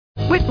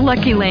With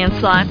Lucky Land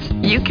Slots,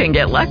 you can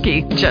get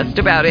lucky just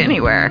about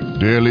anywhere.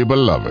 Dearly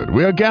beloved,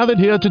 we are gathered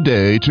here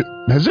today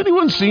to... Has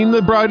anyone seen the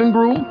bride and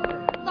groom?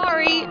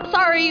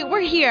 Sorry,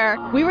 we're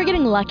here. We were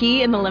getting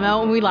lucky in the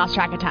limo and we lost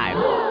track of time.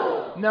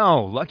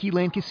 No, Lucky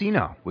Land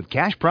Casino, with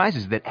cash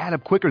prizes that add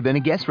up quicker than a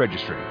guest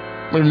registry.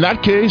 In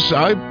that case,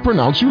 I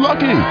pronounce you lucky.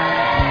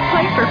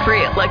 Play for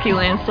free at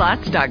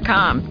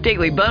LuckyLandSlots.com.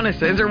 Daily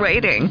bonuses are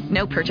waiting.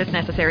 No purchase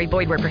necessary.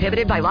 Void where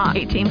prohibited by law.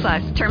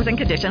 18+. Terms and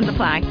conditions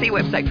apply. See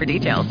website for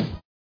details.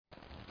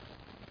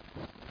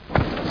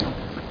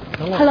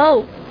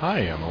 Hello.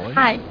 Hi, Emily.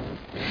 Hi.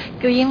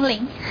 Good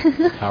evening.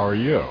 How are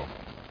you?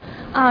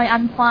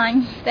 I'm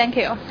fine. Thank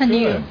you. And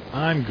Good. you?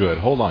 I'm good.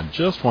 Hold on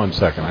just 1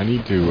 second. I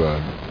need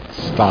to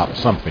stop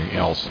something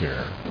else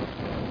here.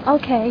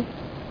 Okay.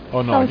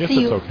 Oh, no, I'll I guess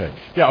see it's you. okay.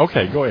 Yeah,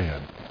 okay, go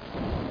ahead.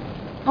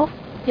 Oh,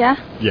 yeah?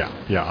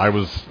 Yeah, I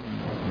was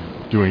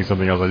doing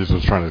something else. I just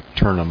was trying to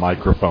turn a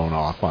microphone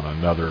off on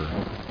another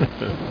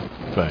thing.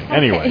 Okay.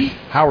 Anyway,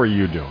 how are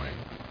you doing?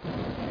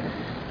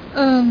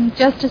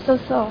 Just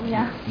so,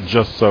 yeah.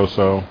 Just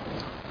so.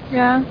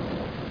 Yeah.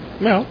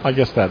 Well, I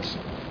guess that's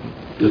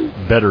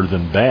better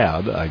than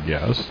bad, I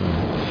guess.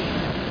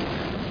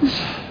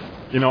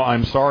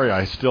 I'm sorry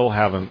I still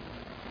haven't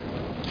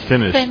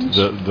finished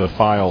the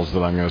files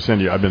that I'm going to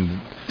send you. I've been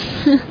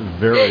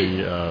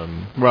very,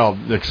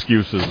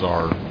 excuses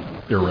are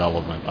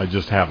irrelevant. I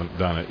just haven't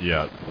done it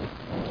yet.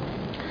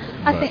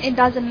 I think it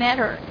doesn't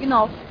matter.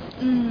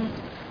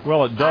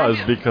 Well, it does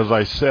because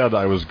I said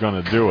I was going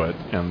to do it,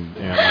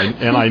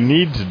 and I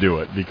need to do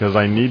it because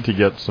I need to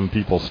get some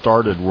people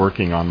started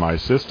working on my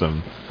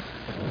system.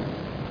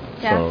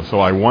 Yeah. So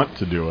I want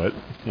to do it,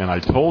 and I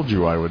told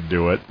you I would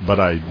do it, but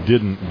I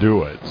didn't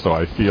do it. So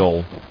I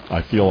feel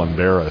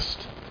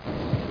embarrassed.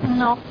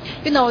 No,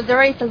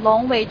 there is a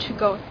long way to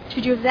go to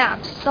do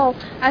that. So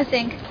I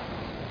think,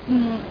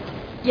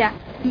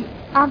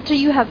 after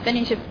you have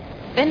finished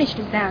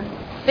them,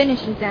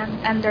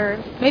 and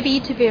maybe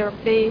it will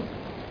be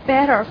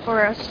better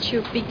for us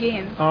to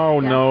begin. Oh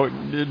no,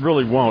 it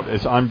really won't.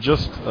 I'm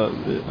sometimes.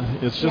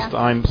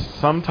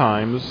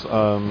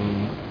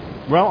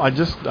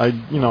 I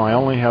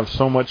only have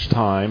so much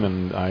time,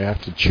 and I have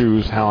to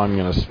choose how I'm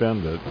going to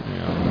spend it.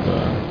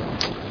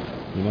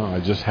 And I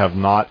just have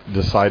not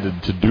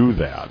decided to do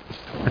that.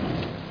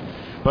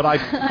 But I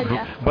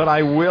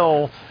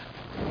will.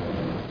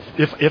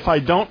 If I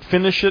don't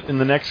finish it in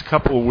the next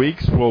couple of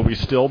weeks, will we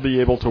still be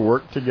able to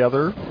work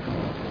together?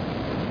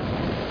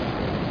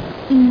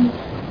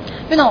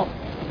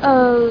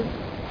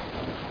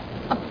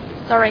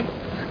 Sorry.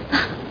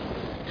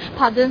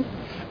 Pardon?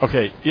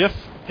 Okay, if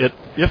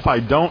I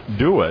don't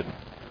do it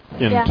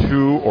in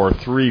 2 or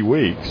 3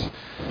 weeks,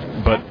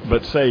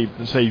 but say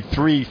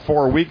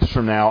 3-4 weeks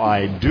from now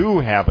I do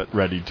have it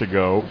ready to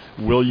go,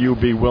 will you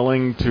be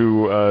willing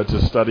to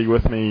study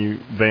with me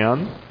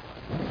then?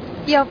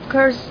 Yeah, of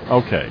course.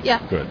 Okay. Yeah.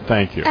 Good.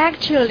 Thank you.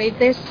 Actually,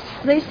 they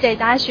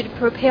said I should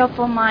prepare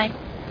for my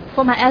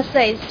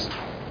essays.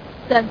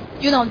 Then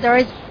there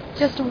is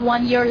just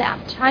 1 year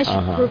left. I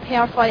should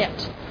prepare for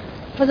it.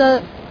 For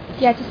the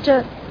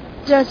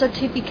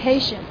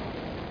certification.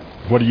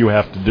 What do you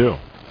have to do?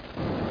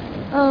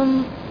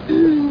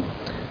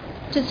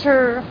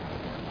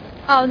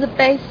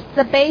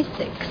 The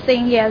basic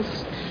thing is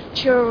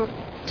to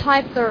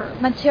type the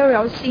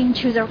materials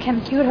into the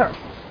computer.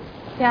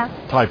 Yeah.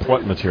 Type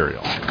what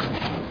material?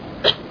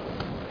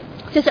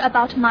 Just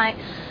about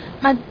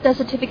the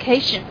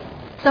certification.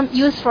 Some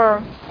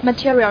useful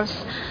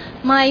materials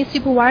my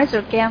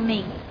supervisor gave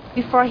me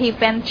before he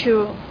went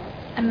to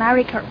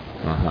America.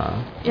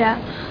 Yeah.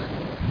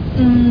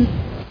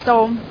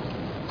 So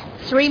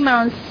 3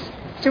 months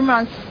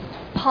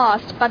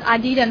passed, but I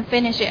didn't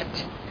finish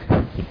it.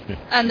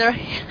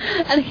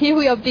 and he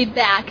will be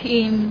back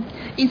in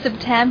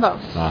September.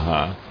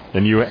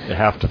 And you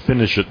have to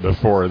finish it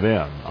before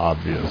then,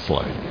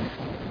 obviously.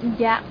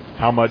 Yeah.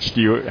 How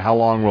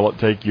long will it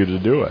take you to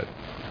do it?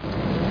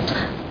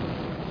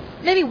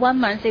 Maybe 1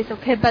 month is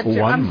okay, but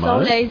I'm so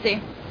lazy.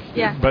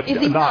 Yeah. But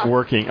not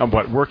working.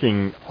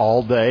 Working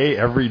all day,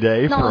 every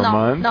day for a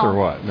month, or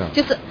what? No.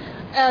 Just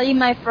in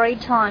my free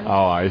time.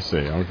 Oh, I see.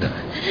 Okay.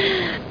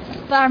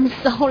 But I'm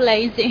so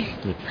lazy.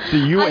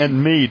 See, you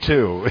and me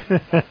too.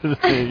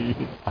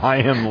 I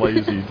am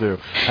lazy too.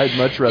 I'd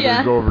much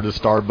rather go over to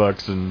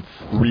Starbucks and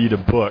read a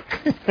book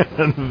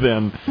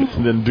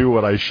than do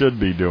what I should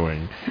be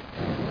doing.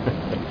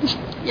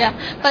 Yeah,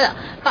 but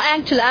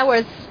actually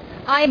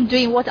I am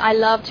doing what I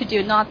love to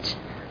do, not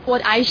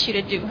what I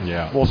should do.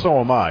 Yeah, well, so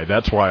am I.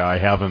 That's why I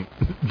haven't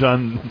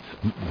done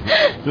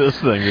this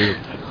thing.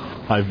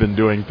 I've been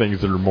doing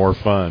things that are more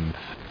fun.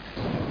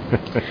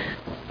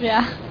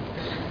 Yeah.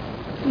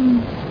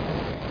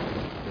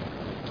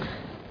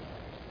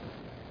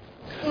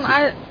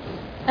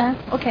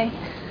 Okay.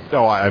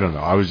 No, I don't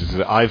know.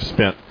 I've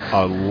spent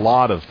a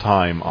lot of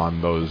time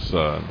on those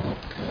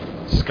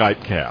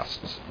Skype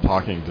casts,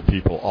 talking to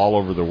people all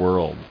over the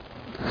world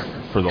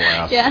for the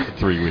last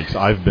 3 weeks.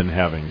 I've been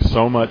having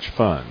so much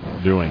fun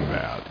doing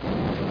that.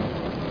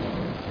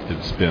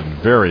 It's been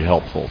very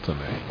helpful to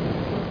me.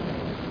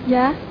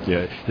 Yeah.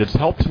 Yeah, it's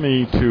helped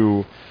me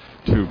to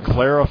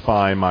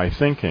clarify my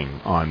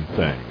thinking on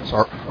things,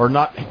 or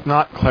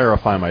not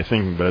clarify my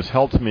thinking, but it's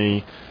helped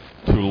me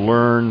to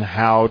learn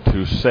how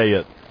to say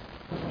it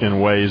in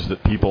ways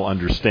that people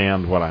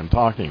understand what I'm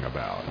talking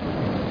about.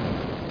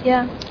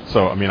 Yeah.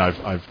 So I mean,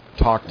 I've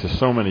talked to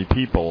so many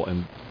people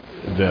and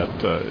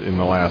that in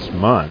the last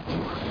month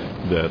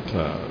that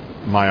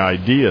my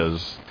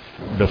ideas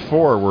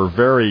before were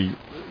very,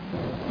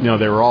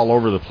 they were all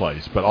over the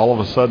place, but all of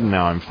a sudden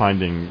now I'm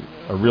finding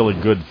a really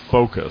good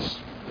focus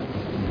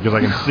because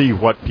I can see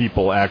what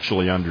people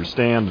actually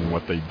understand and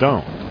what they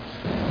don't.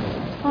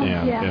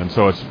 And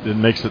so it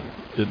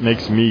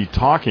makes me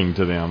talking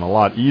to them a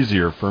lot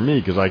easier for me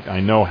because I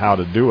know how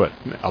to do it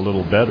a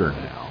little better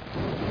now.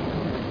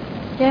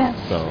 Yes.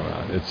 So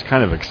it's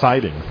kind of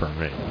exciting for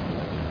me.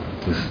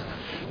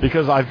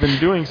 Because I've been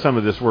doing some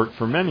of this work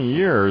for many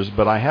years,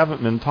 but I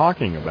haven't been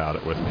talking about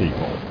it with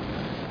people.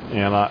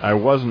 And I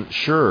wasn't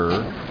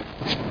sure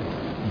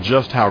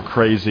just how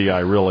crazy I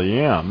really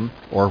am,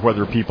 or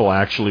whether people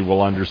actually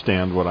will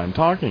understand what I'm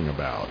talking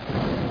about.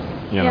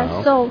 You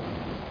know? So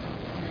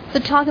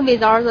talking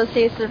with others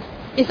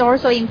is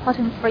also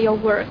important for your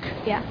work.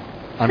 Yeah.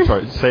 I'm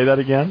sorry. Say that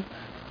again.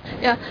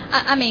 Yeah.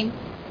 I mean,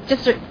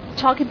 just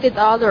talking with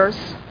others,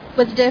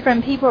 with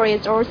different people,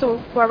 is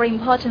also very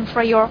important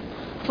for your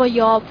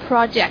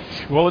project.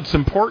 Well, it's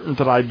important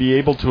that I be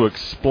able to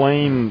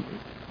explain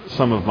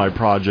some of my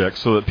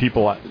projects so that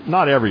people,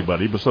 not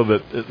everybody, but so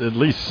that at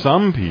least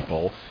some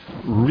people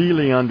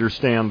really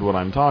understand what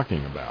I'm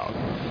talking about.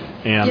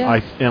 And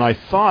I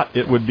thought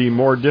it would be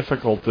more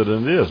difficult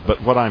than it is,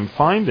 but what I'm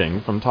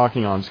finding from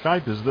talking on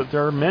Skype is that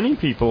there are many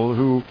people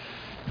who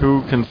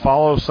can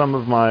follow some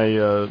of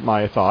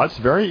my thoughts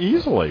very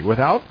easily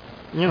without,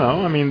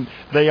 I mean,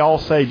 they all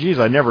say, geez,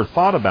 I never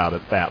thought about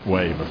it that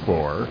way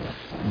before.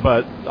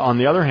 But on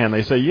the other hand,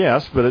 they say,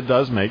 yes, but it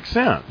does make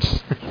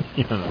sense.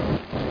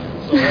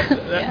 So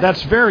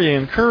that's very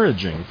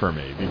encouraging for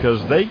me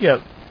because they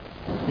get,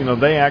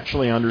 they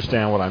actually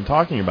understand what I'm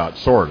talking about,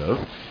 sort of,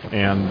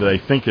 and they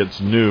think it's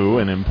new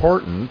and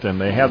important,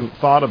 and they hadn't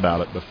thought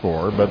about it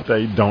before, but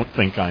they don't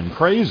think I'm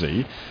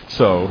crazy.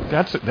 So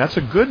that's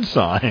a good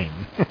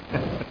sign.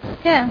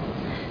 Yeah,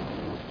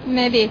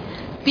 maybe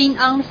being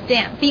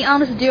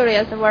understood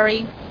is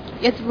very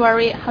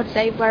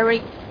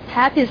very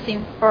happy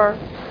thing for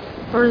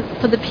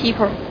the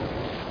people.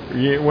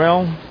 Yeah,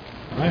 well,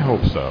 I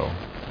hope so.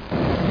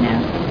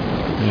 Yeah.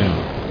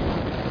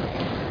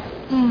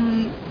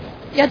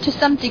 Yeah, to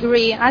some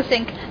degree, I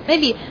think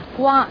maybe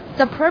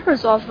the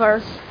purpose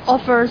offers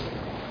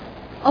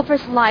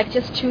life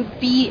just to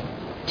be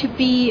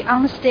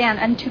understand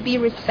and to be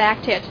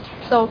respected.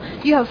 So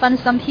you have found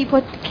some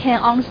people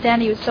can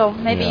understand you, so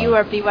maybe you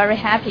will be very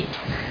happy.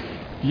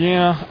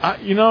 Yeah,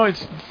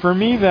 it's for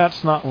me.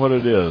 That's not what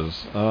it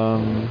is.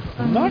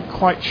 I'm not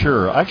quite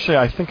sure. Actually,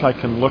 I think I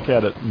can look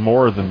at it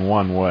more than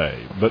one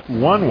way. But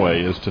one way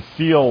is to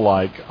feel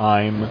like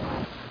I'm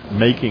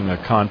making a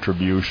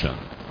contribution.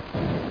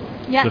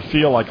 Yeah. To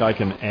feel like I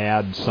can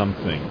add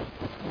something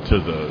to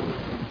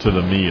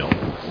the meal.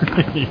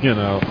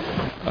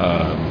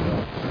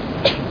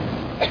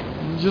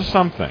 Just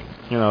something.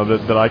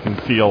 That I can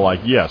feel like,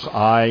 yes,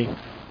 I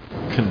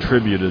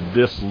contributed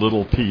this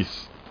little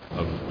piece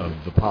of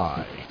the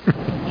pie,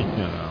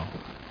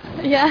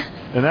 Yeah.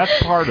 And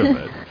that's part of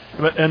it.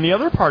 And the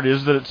other part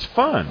is that it's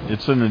fun.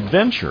 It's an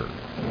adventure.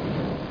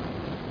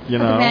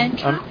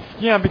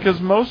 Yeah,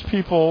 because most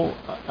people,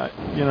 I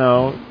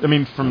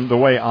mean, from the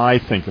way I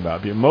think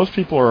about it, most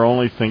people are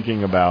only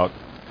thinking about,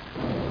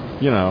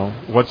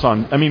 what's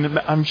on. I mean,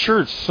 I'm sure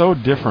it's so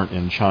different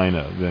in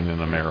China than in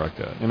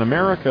America. In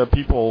America,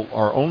 people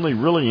are only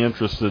really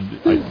interested,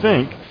 I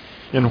think,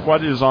 in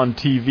what is on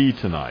TV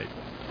tonight.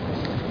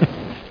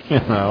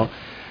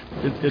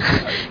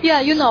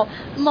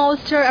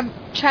 Most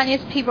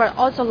Chinese people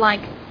also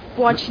like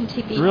watching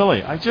TV.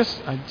 Really, I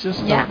just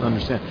don't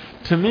understand.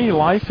 To me,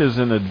 life is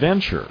an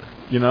adventure.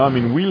 I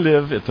mean, we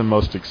live at the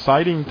most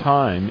exciting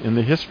time in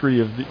the history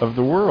of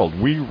the world.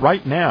 We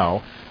right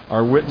now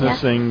are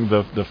witnessing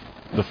the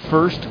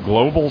first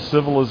global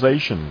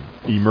civilization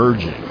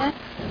emerging.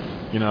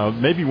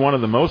 Maybe one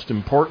of the most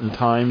important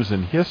times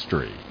in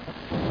history.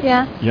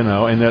 Yeah.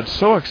 And that's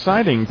so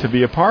exciting to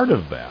be a part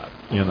of that.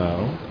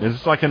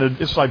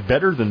 It's like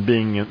better than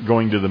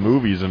going to the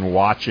movies and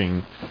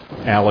watching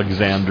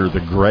Alexander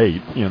the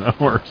Great,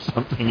 or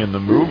something in the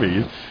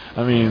movies.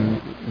 I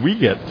mean, we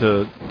get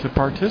to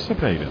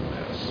participate in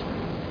this.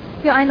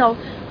 Yeah, I know,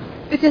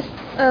 because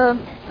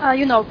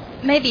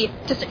maybe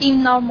just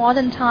in our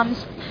modern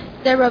times,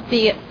 there will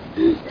be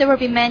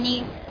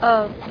many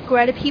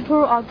great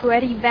people or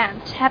great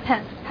events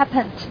happening.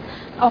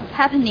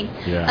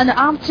 Yeah. And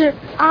after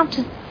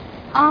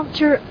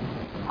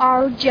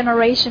our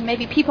generation,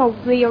 maybe people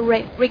will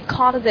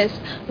record this.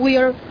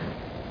 We'll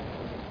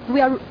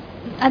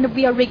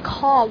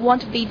recall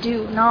what we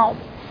do now.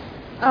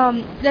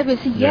 They will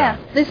say,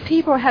 these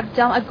people have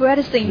done a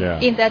great thing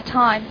in that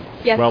time.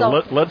 Yeah.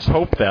 Well, let's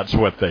hope that's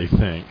what they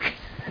think.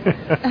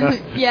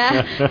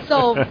 Yeah.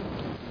 So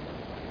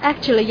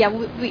Actually, yeah,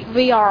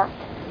 we are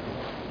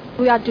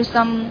do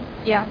some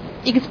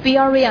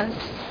experience.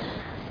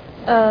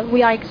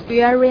 We are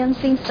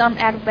experiencing some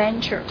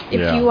adventure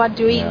if you are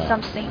doing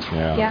something,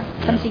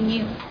 something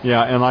new.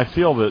 Yeah, and I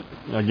feel that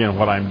again,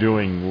 what I'm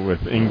doing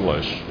with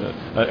English,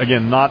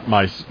 again, not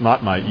my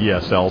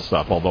ESL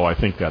stuff, although I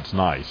think that's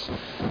nice,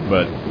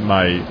 but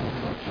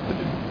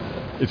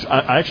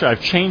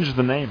I've changed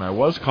the name. I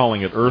was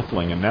calling it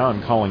Earthling, and now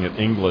I'm calling it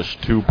English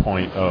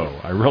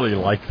 2.0. I really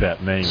like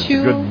that name. It's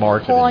good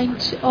marketing.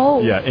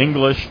 2.0. Yeah,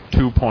 English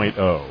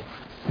 2.0.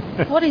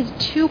 What is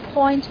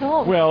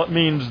 2.0? Well, it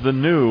means the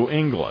new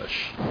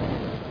English.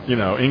 You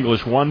know,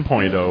 English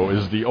 1.0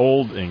 is the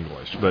old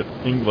English, but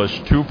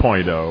English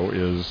 2.0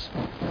 is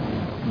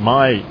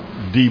my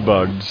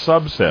debugged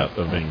subset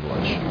of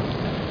English.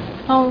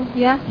 Oh,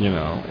 yeah. You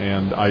know,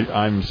 and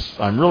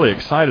I'm really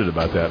excited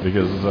about that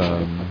because,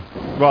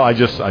 I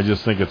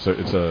just think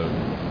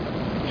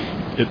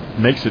it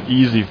makes it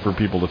easy for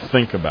people to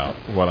think about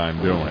what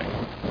I'm doing.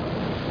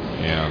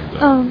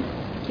 And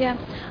yeah,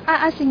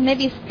 I think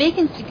maybe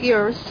speaking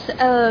skills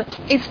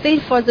is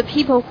fit for the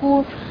people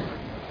who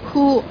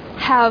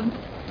have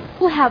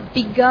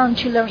begun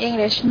to learn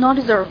English, not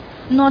the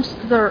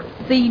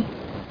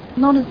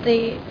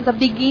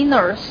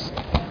beginners.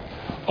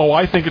 Oh,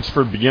 I think it's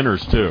for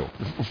beginners too.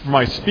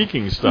 My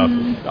speaking stuff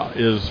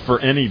is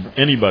for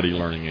anybody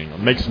learning English.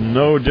 It makes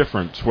no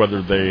difference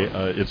whether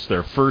it's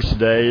their first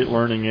day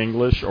learning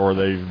English or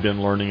they've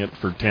been learning it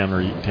for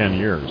 10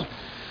 years.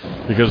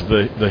 Because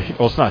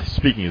it's not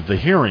speaking, it's the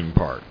hearing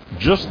part.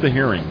 Just the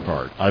hearing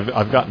part.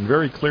 I've gotten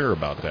very clear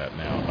about that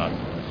now.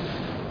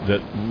 That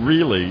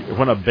really,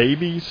 when a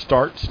baby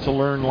starts to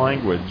learn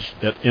language,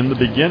 in the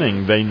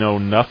beginning they know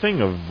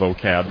nothing of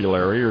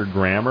vocabulary or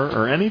grammar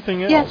or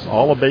anything else. Yes.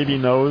 All a baby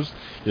knows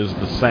is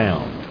the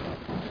sound.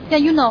 Yeah,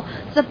 you know,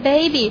 the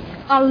baby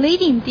are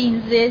living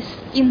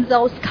in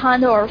those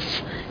kind of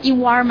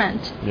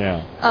environment.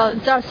 Yeah.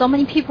 There are so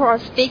many people are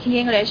speaking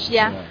English.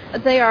 Yeah.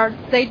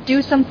 They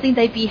do something.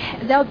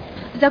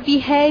 Their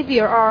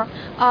behavior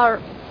are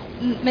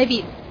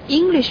maybe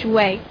English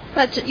way,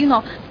 but you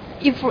know,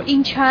 if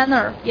in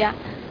China,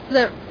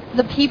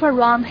 the people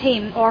around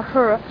him or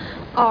her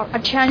are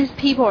Chinese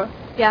people.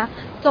 Yeah.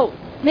 So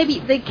maybe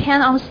they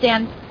can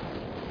understand.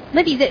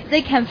 Maybe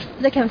they can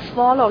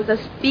follow the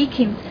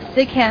speaking.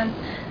 They can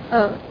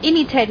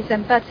imitate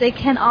them, but they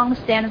can't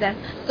understand them.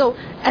 So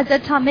at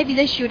that time, maybe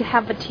they should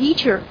have a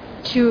teacher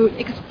to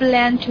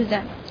explain to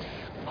them.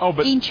 Oh,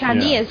 but in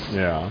Chinese.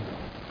 Yeah.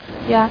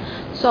 Yeah.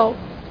 So.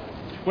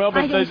 Well,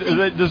 but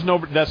there's no.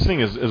 That thing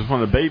is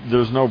when a baby.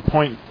 There's no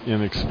point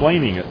in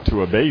explaining it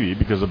to a baby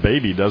because a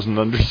baby doesn't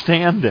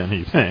understand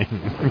anything.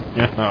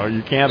 You know,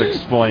 you can't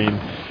explain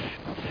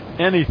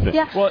anything.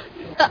 Yeah. Well,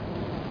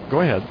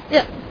 go ahead.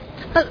 Yeah.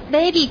 But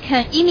baby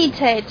can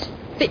imitate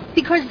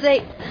because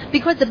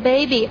the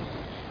baby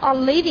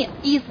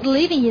is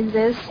living in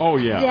this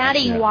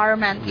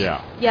environment.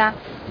 Yeah. Yeah.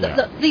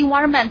 The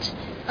environment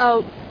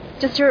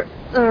just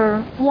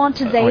what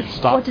do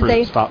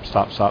they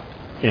stop.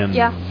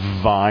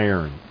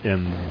 Environment.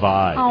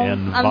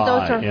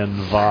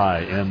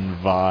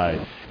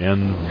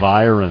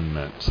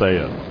 Say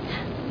it.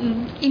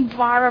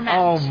 Environment.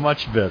 Oh,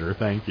 much better.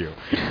 Thank you.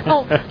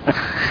 Oh,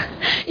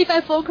 if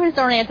I focus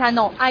on it, I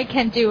know I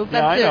can do.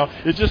 But I know.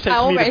 It just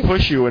takes me to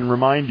push you and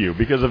remind you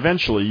because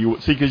eventually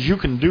because you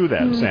can do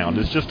that sound.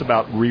 It's just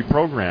about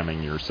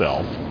reprogramming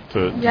yourself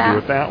to do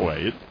it that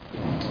way.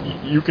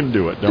 You can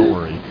do it. Don't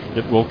worry.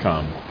 It will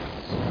come.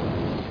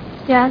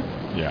 Yeah.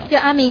 Yeah.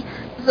 Yeah. I mean,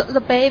 the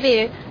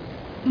baby.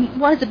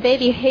 What the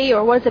baby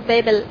hear? What the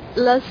baby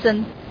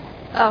listen?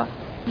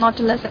 Not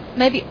listen.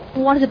 Maybe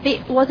what the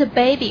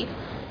baby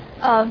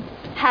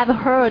have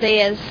heard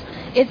is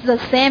it's the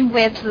same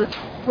with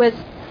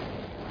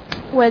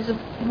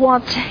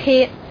what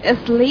he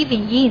is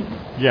living in.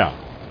 Yeah.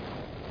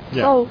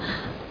 So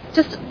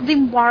just the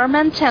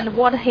environment and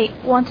what they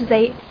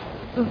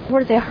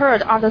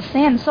heard are the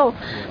same. So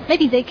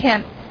maybe they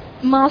can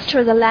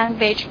master the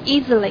language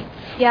easily.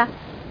 Yeah.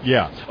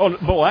 Yeah. Oh,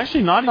 well,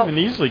 actually, not even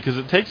easily because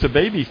it takes a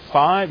baby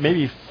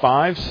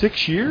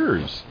 5-6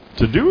 years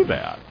to do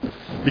that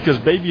because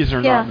babies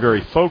are not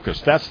very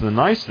focused. That's the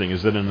nice thing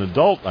is that an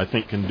adult, I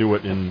think, can do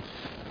it in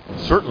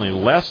certainly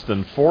less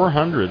than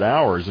 400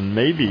 hours and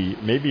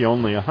maybe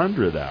only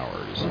 100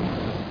 hours.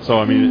 So,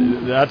 I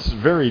mean, that's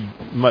very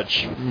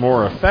much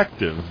more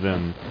effective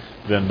than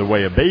the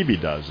way a baby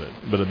does it.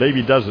 But a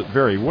baby does it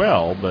very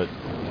well. But,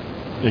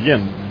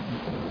 again,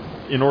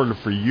 in order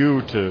for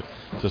you to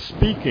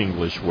speak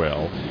English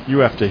well, you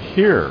have to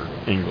hear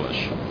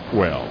English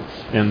well.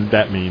 And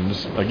that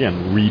means,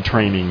 again,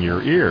 retraining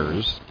your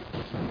ears.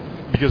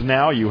 Because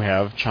now you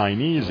have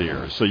Chinese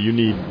ears. So you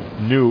need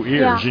new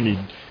ears. Yeah. You need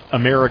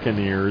American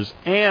ears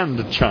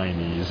and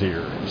Chinese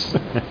ears.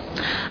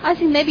 I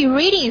think maybe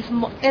reading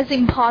is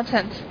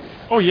important.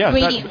 Oh, yes.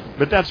 Reading.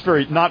 But that's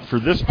not for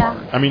this part.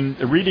 I mean,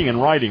 reading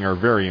and writing are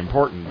very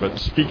important, but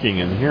speaking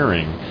and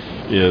hearing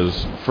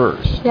is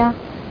first. Yeah.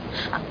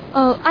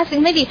 I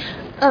think maybe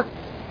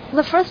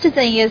the first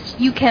thing is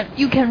you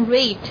can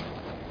read.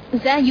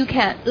 then you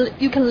can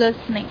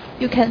listening.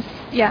 You can,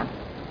 yeah.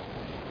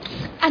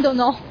 I don't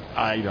know.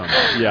 I don't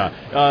know. Yeah.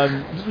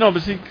 No,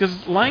 but see,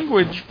 because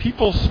language,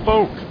 people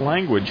spoke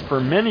language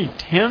for many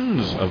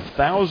tens of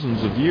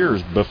thousands of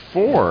years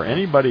before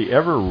anybody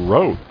ever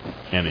wrote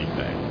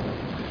anything.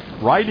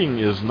 Writing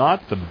is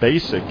not the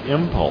basic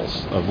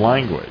impulse of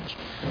language.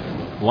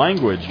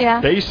 Language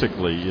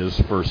basically is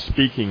for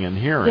speaking and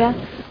hearing.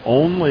 Yeah.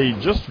 Only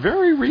just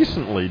very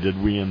recently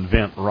did we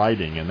invent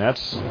writing, and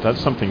that's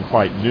something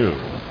quite new.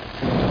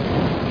 And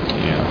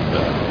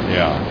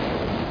yeah.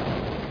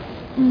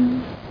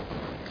 Mm.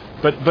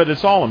 But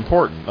it's all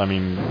important. I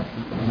mean,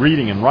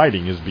 reading and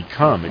writing has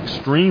become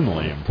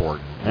extremely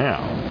important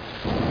now.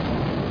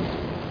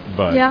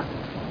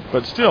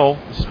 But still,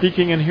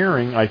 speaking and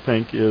hearing, I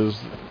think, is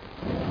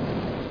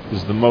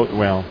the most,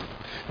 well,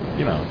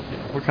 you know,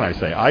 what can I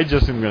say? I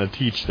just am going to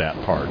teach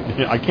that part.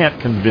 I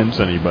can't convince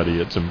anybody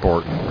it's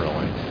important,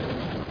 really.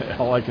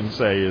 All I can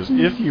say is,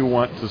 if you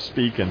want to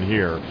speak and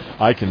hear,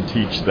 I can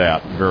teach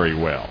that very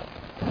well.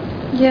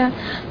 Yeah.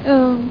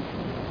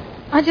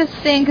 I just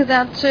think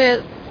that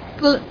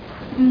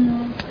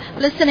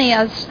listening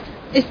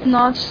is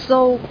not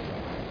so,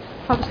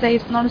 how to say,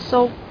 it's not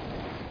so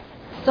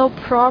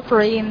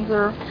proper in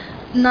the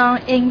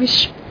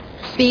non-English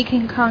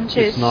speaking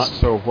countries. It's not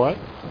so what?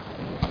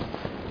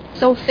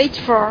 So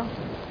faithful,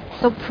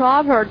 so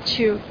proper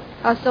to,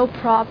 so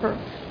proper.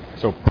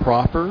 So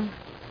proper?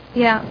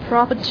 Yeah,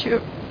 proper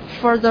to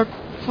for the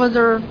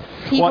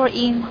people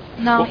in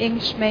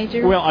non-English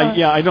major. Well,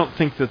 I don't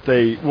think that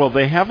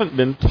they haven't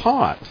been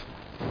taught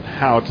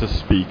how to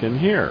speak and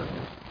hear.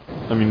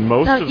 I mean,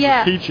 most of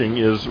the teaching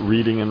is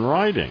reading and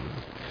writing.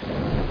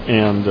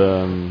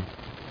 And,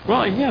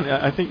 well, again,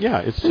 I think,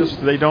 it's just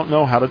they don't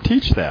know how to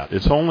teach that.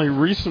 It's only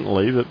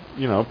recently that,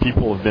 you know,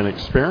 people have been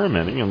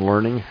experimenting and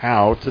learning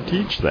how to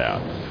teach that.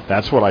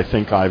 That's what I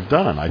think I've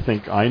done. I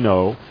think I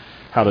know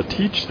how to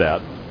teach that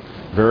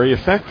very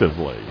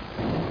effectively.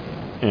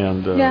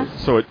 And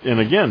and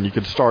again, you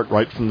could start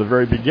right from the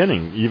very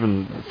beginning,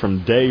 even from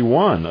day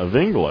one of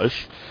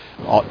English,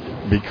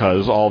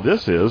 because all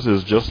this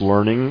is just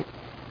learning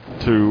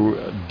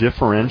to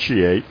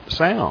differentiate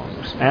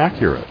sounds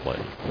accurately.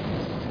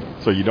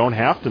 So you don't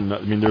have to know,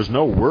 I mean, there's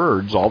no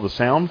words. All the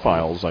sound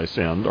files I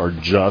send are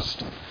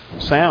just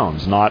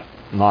sounds, not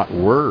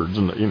words,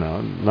 and you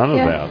know, none of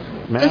that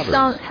matters. The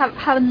sounds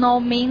have no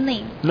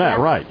meaning. No,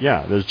 right,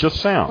 there's just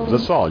sounds.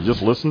 That's all. You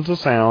just listen to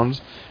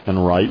sounds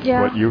and write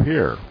what you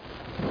hear.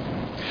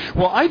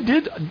 Well, I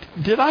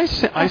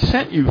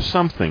sent you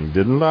something,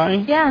 didn't I?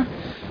 Yeah.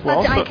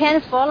 Well, but I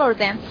can't follow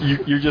them.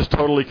 You're just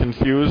totally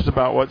confused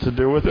about what to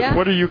do with it? Yeah.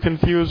 What are you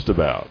confused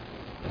about?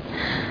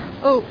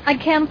 Oh, I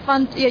can't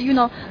find, you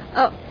know,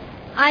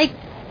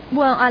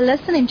 when I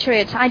listening to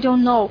it, I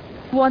don't know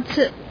what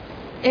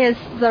is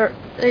the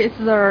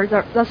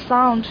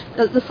sound,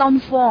 the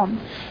sound form.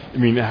 I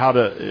mean, how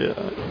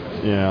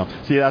to,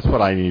 see, that's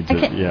what I need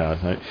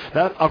to,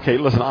 okay,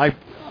 listen, I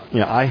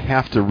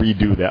have to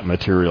redo that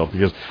material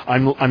because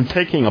I'm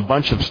taking a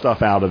bunch of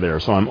stuff out of there,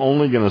 so I'm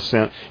only going to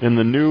send in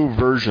the new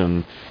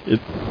version.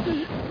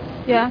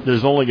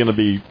 There's only going to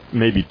be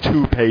maybe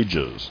 2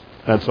 pages.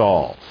 That's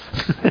all.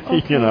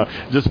 Okay. You know,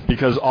 just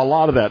because a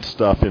lot of that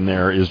stuff in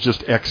there is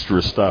just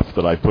extra stuff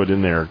that I put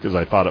in there because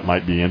I thought it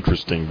might be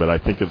interesting, but I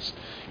think it's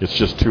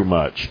just too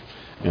much,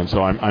 and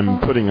so I'm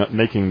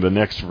making the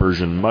next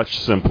version much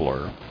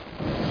simpler,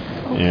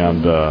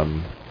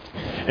 okay.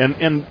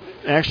 And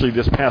actually,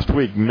 this past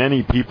week,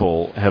 many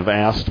people have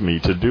asked me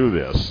to do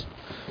this.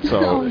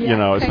 So you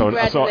know, so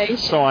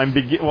I'm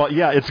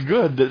it's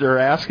good that they're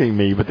asking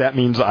me, but that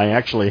means I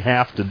actually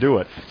have to do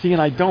it. See,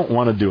 and I don't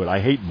want to do it. I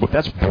hate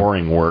that's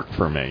boring work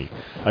for me.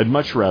 I'd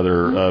much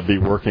rather be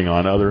working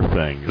on other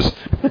things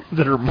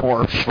that are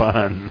more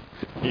fun.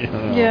 You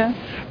know? Yeah.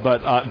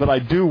 But I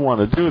do want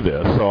to do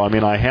this. So I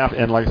mean, I have,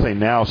 and like I say,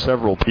 now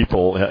several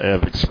people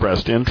have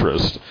expressed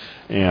interest.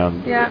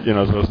 And, you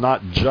know, so it's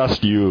not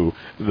just you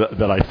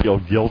that I feel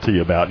guilty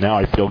about. Now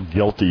I feel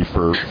guilty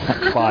for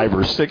 5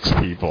 or 6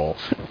 people.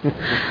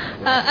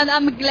 And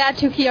I'm glad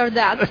to hear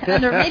that.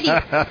 And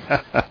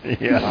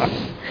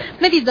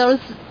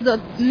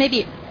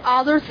maybe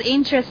others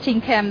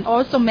interesting can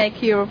also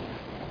make you.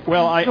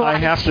 Well, I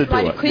have to do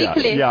it.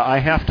 Quickly. Yeah, I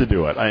have to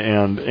do it.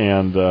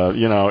 And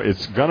you know,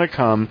 it's going to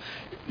come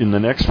in the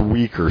next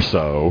week or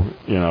so,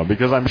 you know,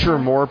 because I'm sure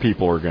more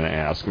people are going to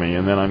ask me,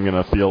 and then I'm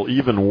going to feel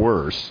even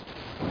worse.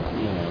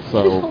 You know,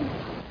 so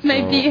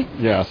maybe.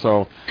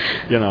 So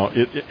you know,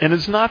 and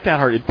it's not that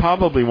hard. It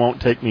probably won't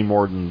take me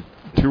more than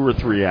 2 or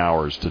 3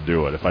 hours to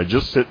do it. If I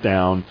just sit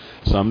down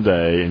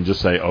someday and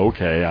just say,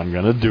 okay, I'm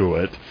going to do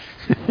it,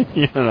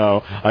 you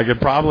know, I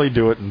could probably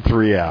do it in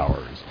 3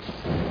 hours.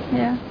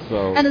 Yeah.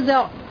 So. And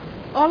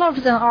all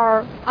of them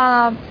are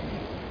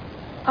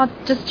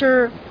just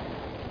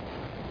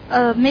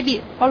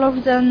maybe all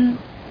of them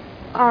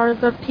are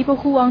the people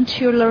who want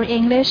to learn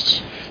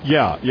English.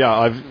 Yeah.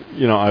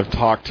 I've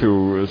talked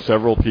to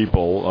several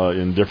people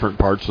in different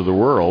parts of the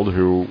world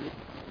who,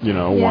 you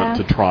know, want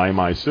to try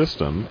my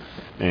system,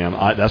 And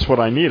that's what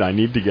I need. I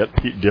need to get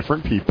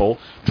different people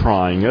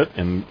trying it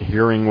and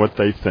hearing what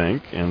they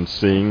think and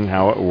seeing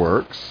how it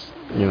works,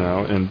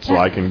 and so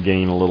I can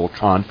gain a little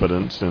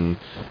confidence in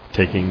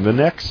taking the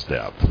next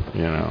step,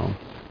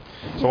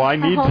 So I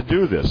need to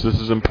do this. This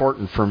is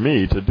important for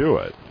me to do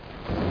it.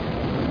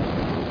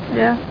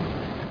 Yeah.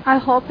 I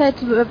hope it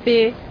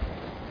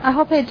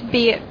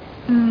be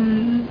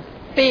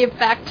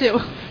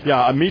effective.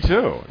 Yeah, me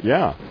too.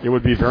 Yeah, it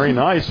would be very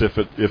nice if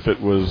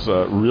it was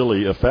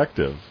really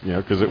effective.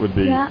 Because it would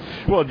be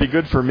it'd be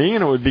good for me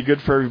and it would be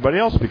good for everybody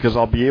else because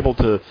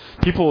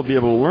people will be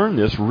able to learn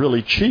this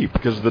really cheap.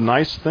 Because the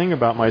nice thing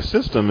about my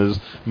system is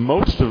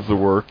most of the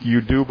work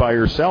you do by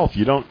yourself.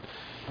 You don't.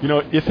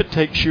 If it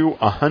takes you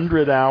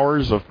 100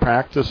 hours of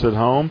practice at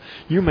home,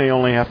 you may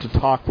only have to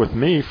talk with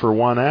me for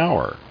 1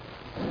 hour.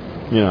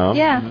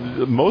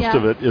 Most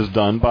of it is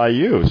done by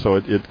you, so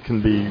it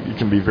can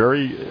be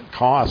very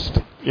cost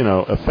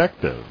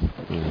effective.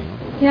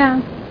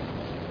 Yeah.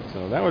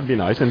 So that would be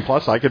nice, and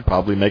plus I could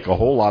probably make a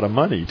whole lot of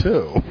money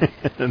too,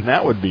 and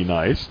that would be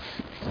nice.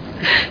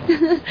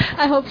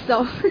 I hope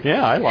so.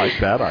 Yeah, I like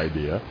that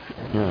idea.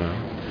 Yeah.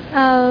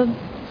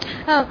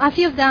 I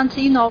feel that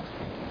in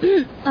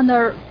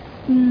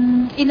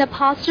the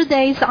past 2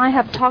 days I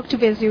have talked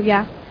with you.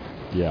 Yeah.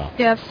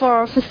 Yeah,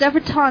 for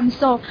several times.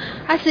 So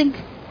I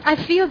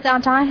feel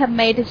that I have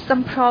made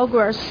some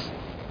progress.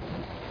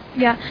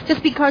 Yeah,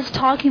 just because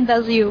talking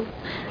with you.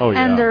 Oh,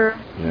 yeah. And,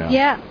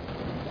 yeah.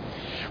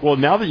 Well,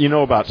 now that you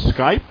know about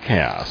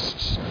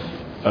Skypecasts,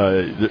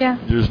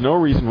 there's no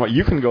reason why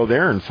you can go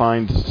there and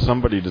find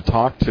somebody to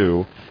talk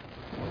to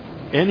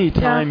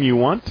anytime you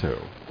want to,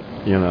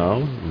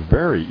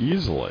 very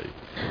easily.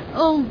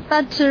 Oh,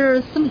 but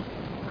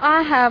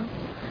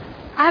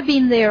I've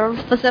been there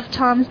for several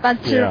times,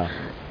 but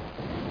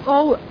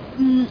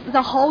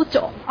the hosts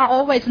are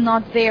always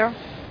not there.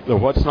 The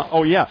what's not?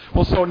 Oh, yeah.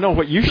 Well, so no,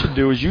 what you should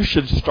do is you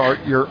should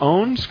start your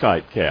own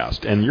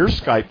Skypecast, and your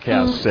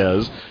Skypecast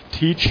says,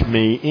 "Teach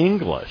me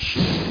English."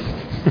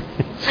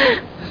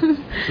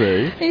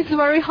 See? It's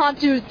very hard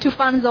to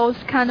find those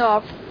kind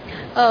of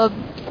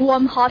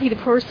warm-hearted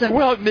person.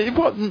 Well,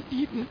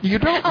 you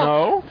don't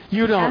know.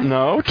 You don't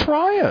know.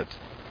 Try it.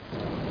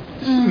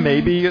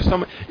 Maybe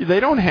they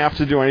don't have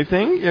to do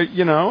anything.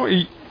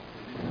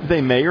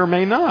 They may or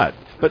may not.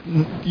 But,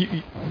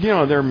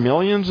 there are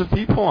millions of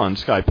people on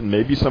Skype, and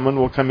maybe someone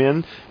will come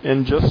in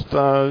and just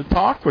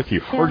talk with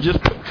you. Yeah. Or just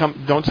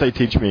don't say,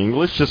 teach me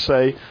English, just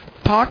say,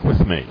 talk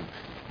with me.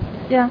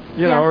 Yeah.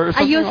 Or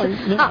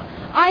something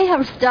I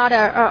have started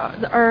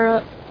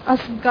a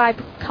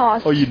Skype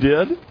course. Oh, you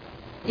did?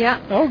 Yeah.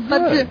 Oh, good.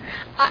 But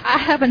I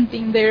haven't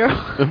been there.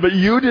 But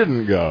you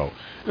didn't go.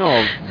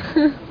 No.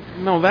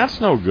 No, that's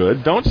no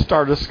good. Don't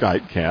start a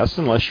Skypecast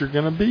unless you're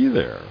going to be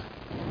there.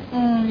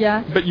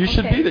 Yeah. But you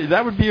should be there.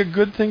 That would be a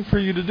good thing for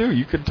you to do.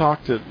 You could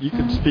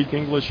could speak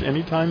English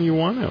anytime you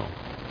want to.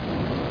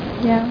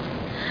 Yeah.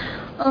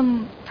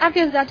 I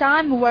feel that I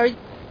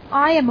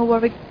am a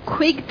very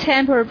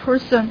quick-tempered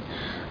person.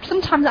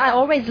 Sometimes I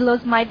always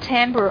lose my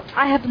temper.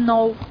 I have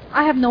no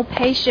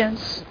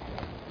patience.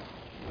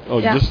 Oh,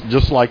 yeah.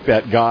 just like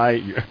that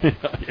guy,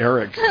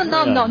 Eric.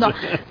 No,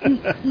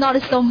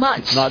 not so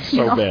much. Not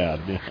so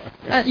bad.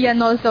 Yeah,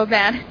 not so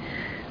bad.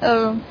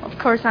 Of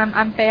course,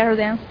 I'm better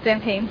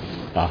than him.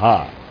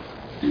 Aha.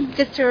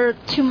 Just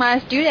to my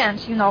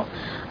students,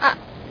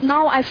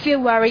 now I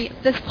feel very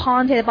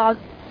disappointed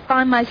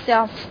by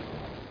myself.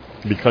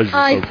 Because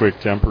you're so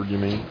quick-tempered, you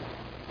mean?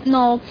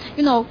 No,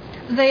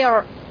 they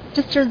are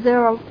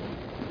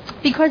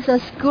because the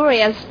school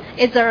is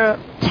a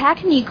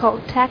technical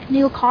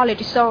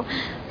college, so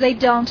the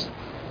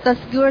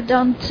school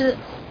don't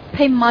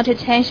pay much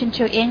attention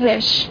to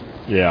English.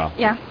 Yeah.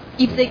 Yeah.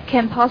 If they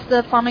can pass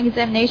the final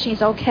examination,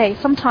 it's okay.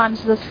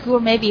 Sometimes the school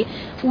maybe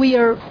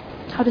will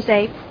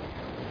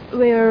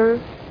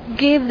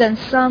give them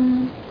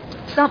some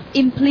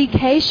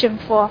implication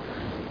for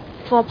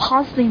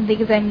passing the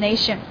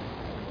examination.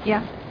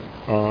 Yeah.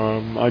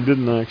 I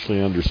didn't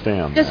actually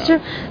understand Just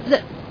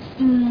that.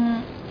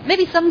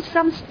 Maybe some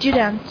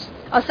students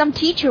or some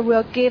teacher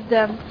will give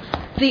them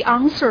the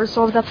answers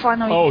of the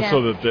final exam.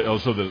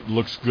 So that it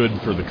looks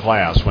good for the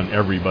class when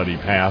everybody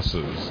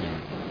passes.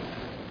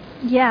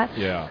 Yeah.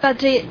 Yeah.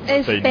 But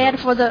it's bad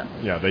for the.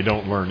 Yeah, they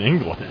don't learn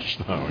English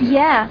though.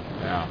 Yeah.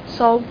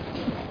 So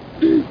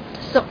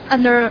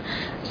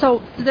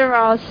there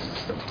are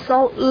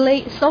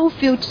so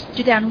few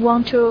students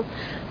want to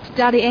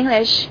study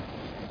English,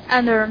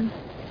 and.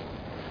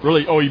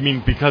 Really? Oh, you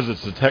mean because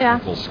it's a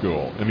technical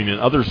school? I mean, in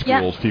other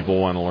schools, people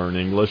want to learn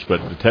English,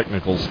 but the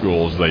technical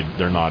schools,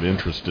 they're not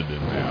interested in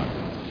that.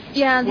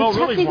 Yeah. Well,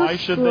 really, why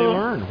should they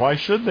learn? Why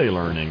should they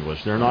learn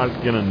English? They're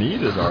not going to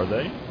need it, are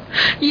they?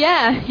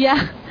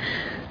 Yeah.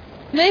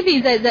 Maybe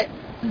they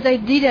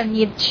didn't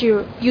need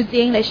to use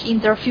English in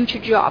their future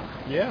job.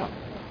 Yeah.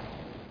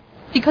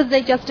 Because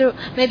they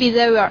maybe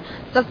they were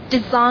just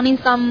designing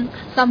some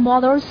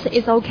models.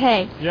 It's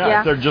okay.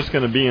 Yeah. If they're just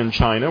going to be in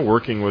China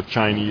working with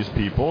Chinese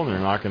people, and they're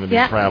not going to be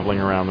traveling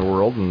around the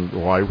world, and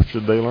why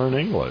should they learn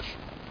English?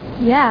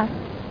 Yeah.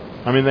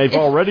 I mean, they've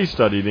already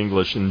studied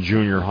English in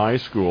junior high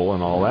school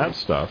and all that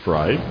stuff,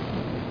 right?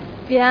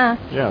 Yeah.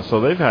 Yeah, so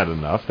they've had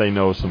enough. They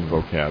know some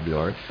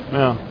vocabulary.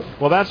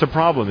 Well, that's a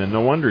problem, and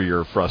no wonder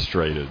you're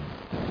frustrated.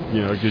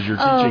 You know, because you're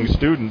teaching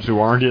students who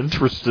aren't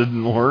interested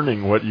in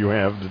learning what you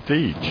have to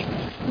teach.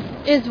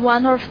 It's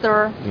one of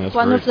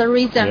the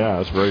reasons. Yeah,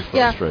 it's very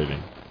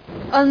frustrating.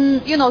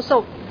 You know,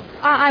 so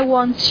I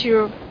want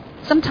to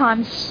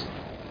sometimes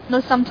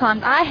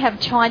I have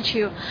tried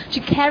to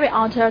carry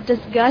out a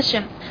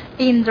discussion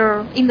in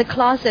the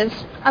classes.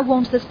 I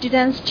want the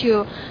students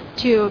to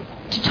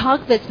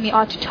talk with me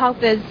or to talk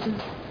with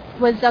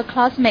their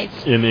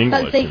classmates. In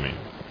English, you mean?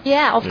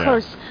 Yeah, of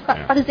course.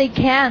 But they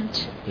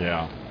can't.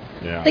 Yeah.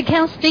 Yeah. They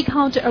can't speak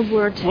out a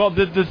word. Well,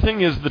 the thing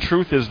is, the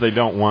truth is they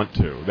don't want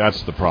to.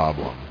 That's the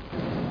problem.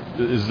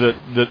 Is that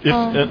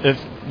if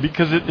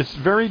because it's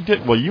very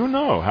well, you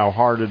know how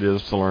hard it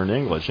is to learn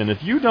English, and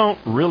if you don't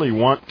really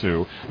want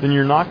to, then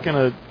you're not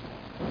gonna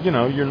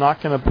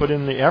put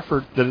in the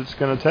effort that it's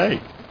gonna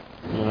take.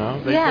 You know,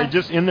 they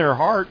just in their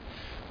heart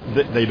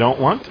they don't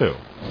want to.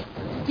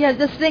 Yeah,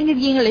 the thing in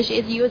English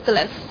is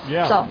useless.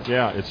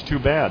 Yeah, it's too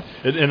bad.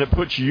 And it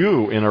puts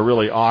you in a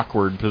really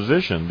awkward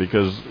position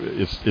because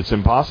it's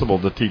impossible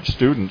to teach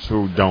students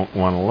who don't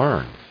want to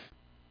learn.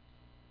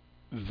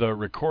 The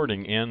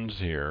recording ends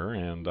here,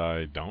 and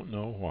I don't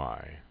know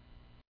why.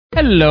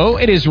 Hello,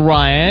 it is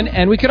Ryan,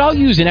 and we could all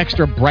use an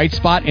extra bright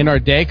spot in our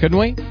day, couldn't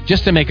we?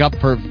 Just to make up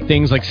for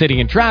things like sitting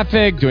in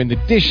traffic, doing the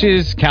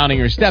dishes, counting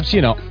your steps,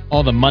 you know,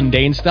 all the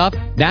mundane stuff.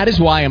 That is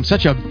why I'm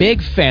such a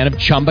big fan of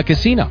Chumba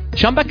Casino.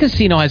 Chumba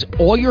Casino has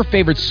all your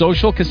favorite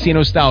social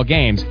casino-style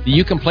games that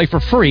you can play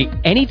for free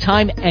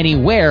anytime,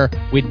 anywhere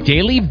with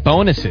daily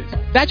bonuses.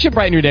 That should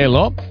brighten your day a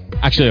little.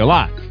 Actually, a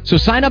lot. So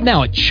sign up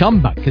now at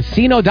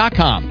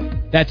ChumbaCasino.com.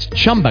 That's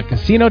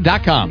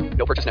ChumbaCasino.com.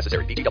 No purchase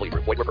necessary. VGW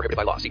Group. Void where prohibited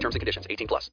by law. See terms and conditions. 18+.